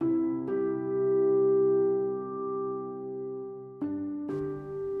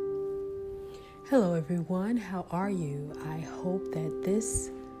Hello everyone, how are you? I hope that this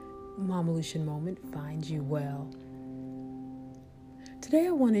Mamalution moment finds you well. Today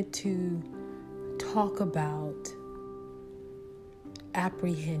I wanted to talk about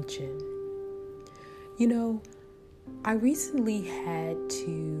apprehension. I recently had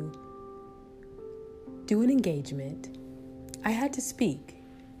to do an engagement. I had to speak.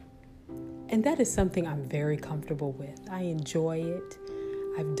 And that is something I'm very comfortable with. I enjoy it.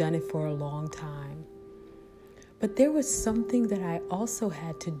 I've done it for a long time. But there was something that I also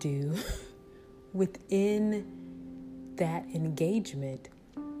had to do within that engagement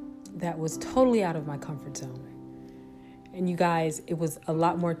that was totally out of my comfort zone. And you guys, it was a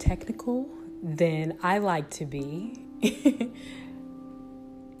lot more technical than I like to be.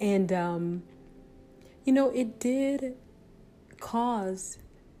 And, it did cause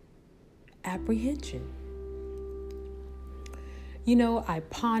apprehension. I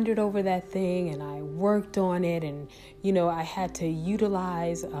pondered over that thing and I worked on it, and, I had to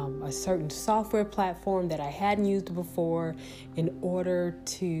utilize a certain software platform that I hadn't used before in order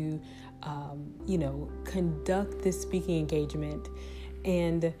to, conduct this speaking engagement.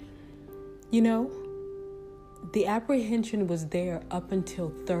 And, the apprehension was there up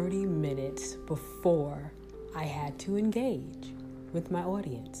until 30 minutes before I had to engage with my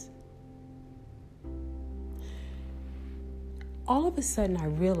audience. All of a sudden, I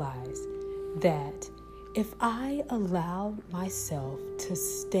realized that if I allowed myself to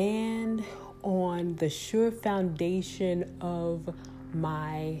stand on the sure foundation of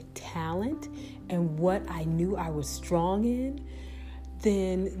my talent and what I knew I was strong in,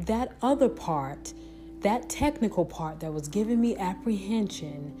 then that other part, that technical part that was giving me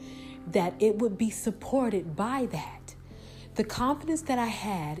apprehension, that it would be supported by that. The confidence that I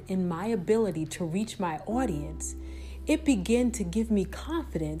had in my ability to reach my audience, it began to give me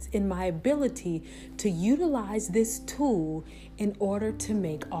confidence in my ability to utilize this tool in order to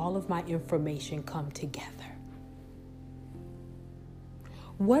make all of my information come together.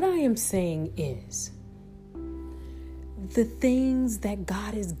 What I am saying is, the things that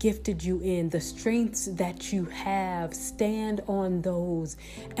God has gifted you in, the strengths that you have, stand on those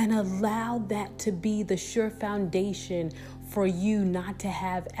and allow that to be the sure foundation for you not to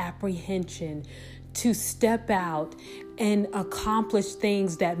have apprehension, to step out and accomplish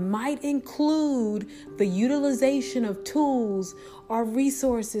things that might include the utilization of tools or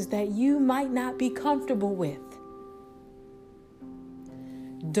resources that you might not be comfortable with.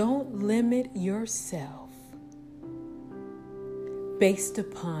 Don't limit yourself based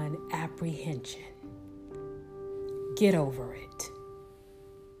upon apprehension. Get over it.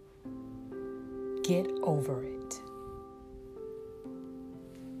 Get over it.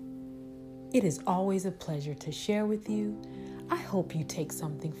 It is always a pleasure to share with you. I hope you take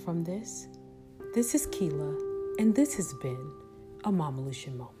something from this. This is Keila, and this has been a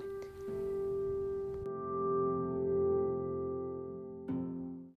Mamalution Moment.